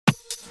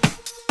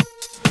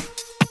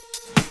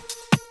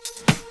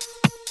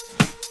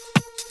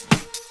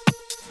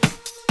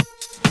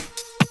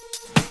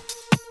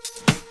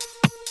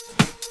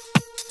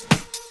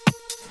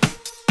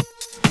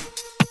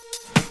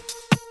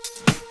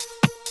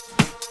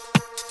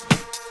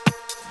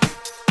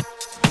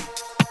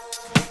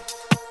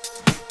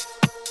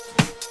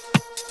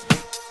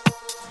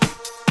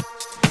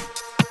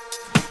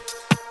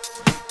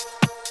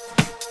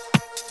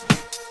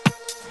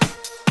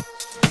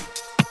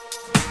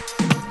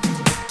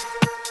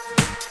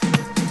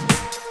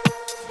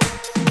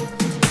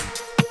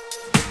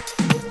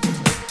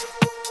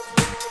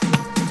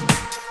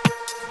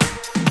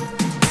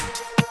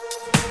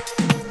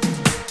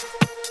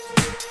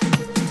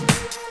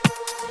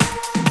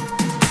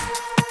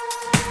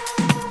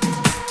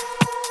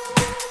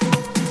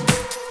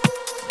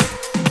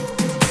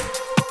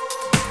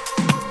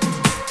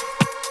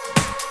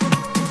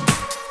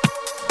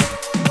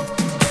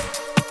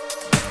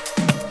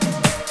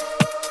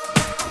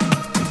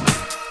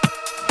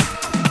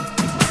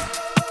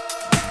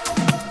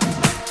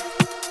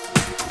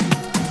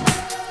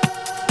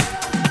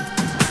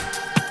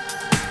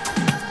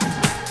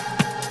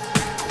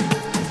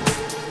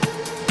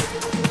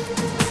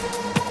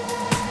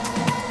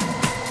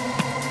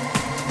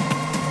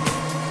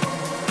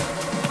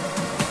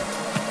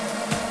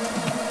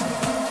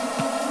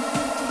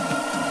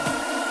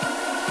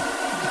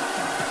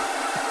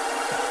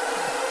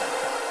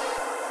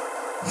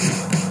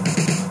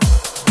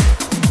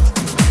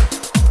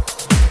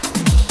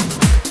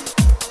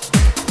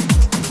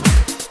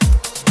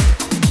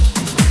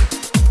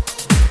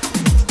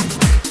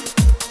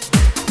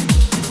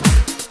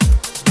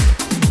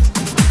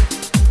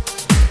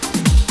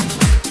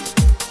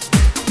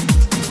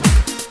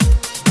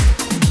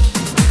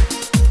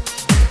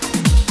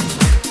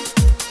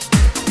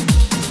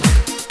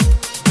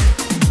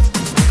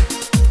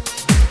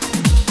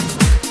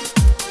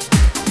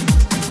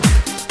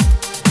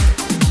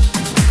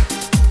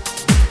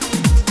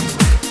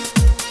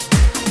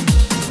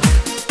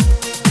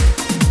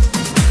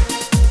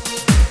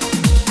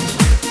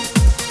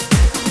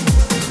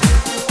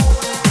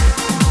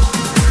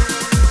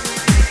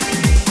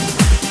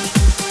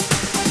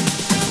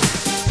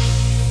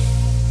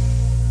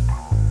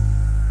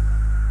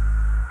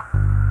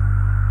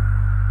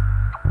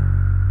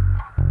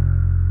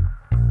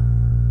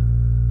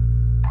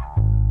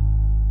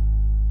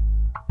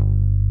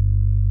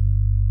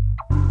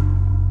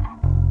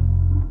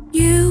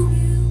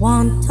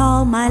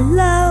my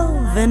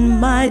love and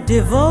my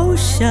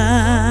devotion.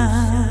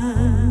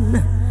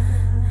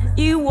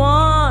 You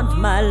want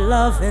my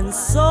love and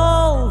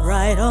soul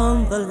right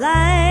on the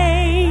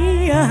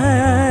line.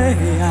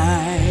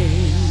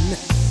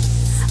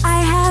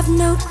 I have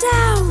no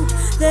doubt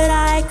that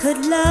I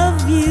could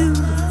love you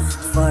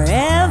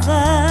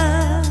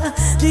forever.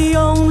 The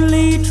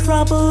only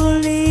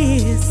trouble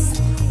is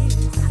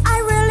I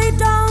really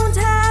don't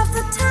have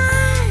the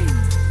time.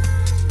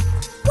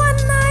 One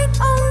night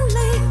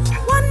only,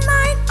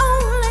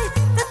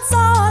 that's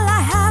all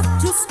I have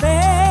to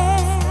spare.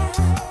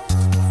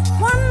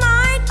 One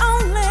night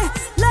only,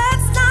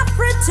 let's not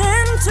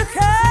pretend to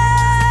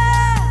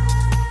care.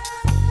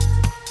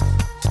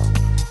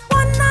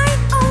 One night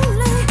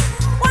only,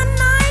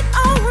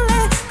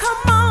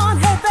 come on,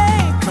 hey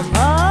babe, come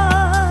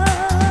on.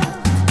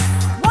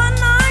 One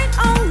night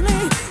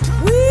only,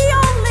 we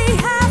only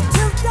have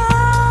till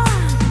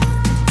dawn.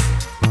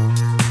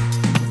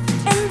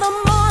 In the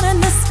morning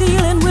this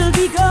feeling will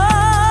be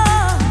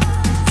gone.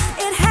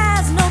 It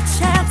has no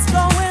chance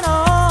going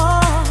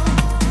on.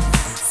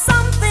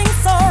 Something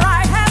so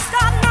right has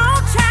got no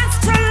chance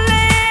to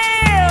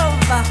live.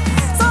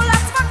 So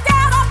let's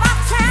forget about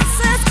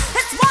chances.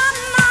 It's one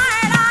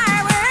night I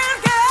will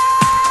give.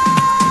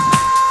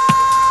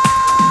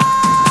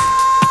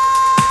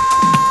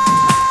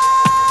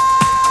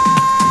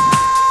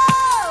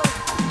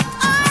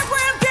 I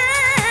will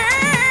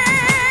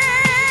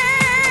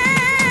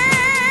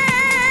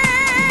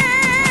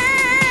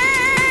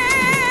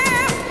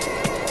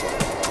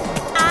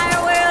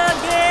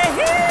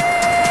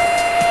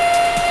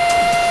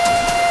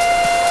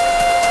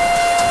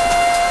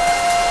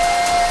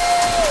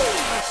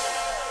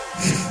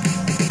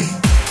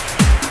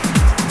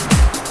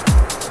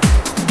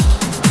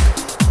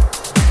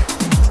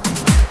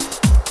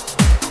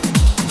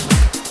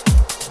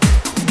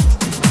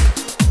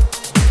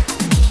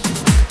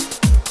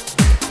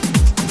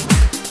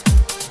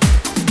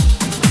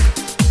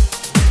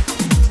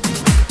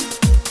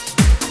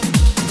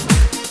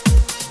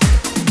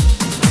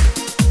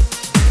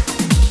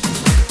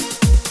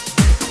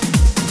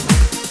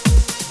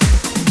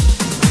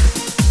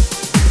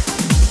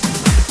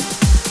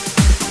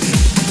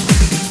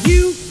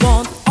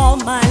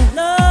my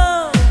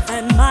love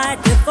and my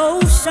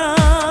devotion.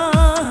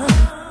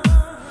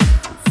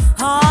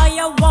 Oh,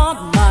 you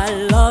want my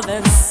love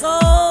and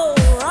soul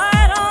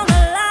right on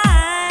the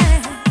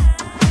line.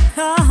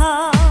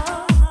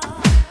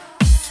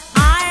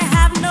 I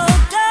have no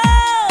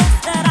doubt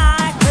that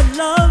I could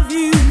love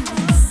you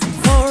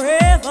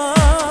forever.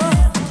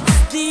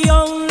 The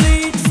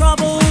only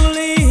trouble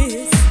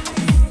is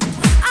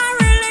I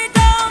really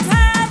don't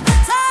have the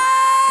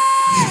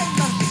time.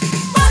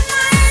 One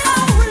night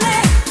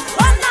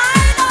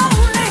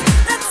only,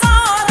 that's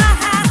all I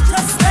have to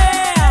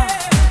spare.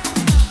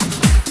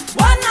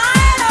 One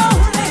night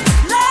only,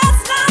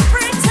 let's not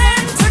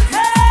pretend to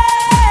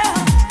care.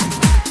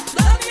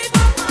 Love me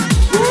for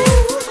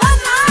one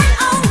night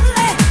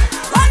only,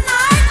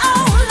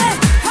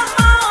 come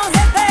on,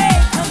 hey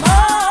babe, come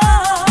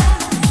on.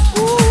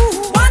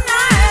 One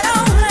night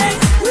only,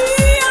 we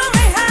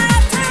only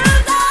have till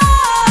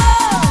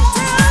dawn,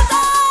 till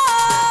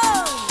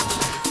dawn.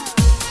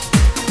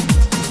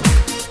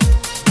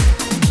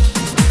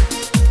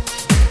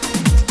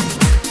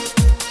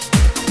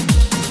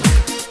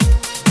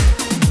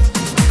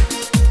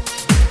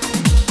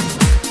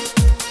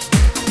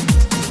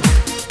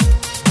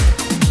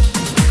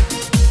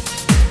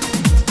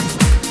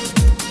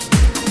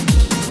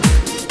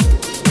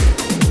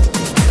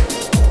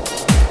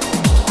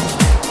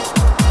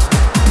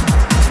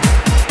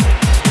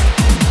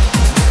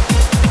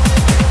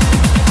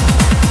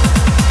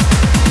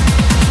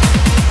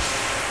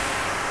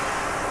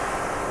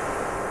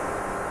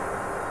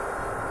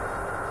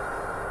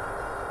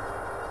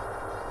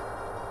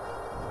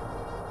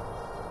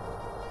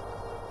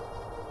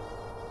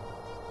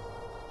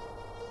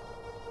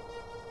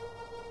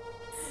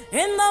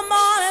 In the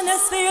morning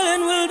this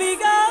feeling will be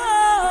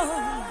gone,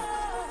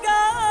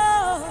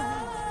 gone,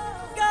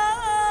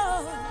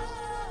 gone,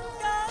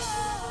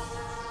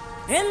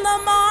 gone. In the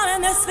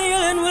morning this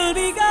feeling will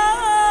be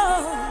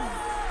gone.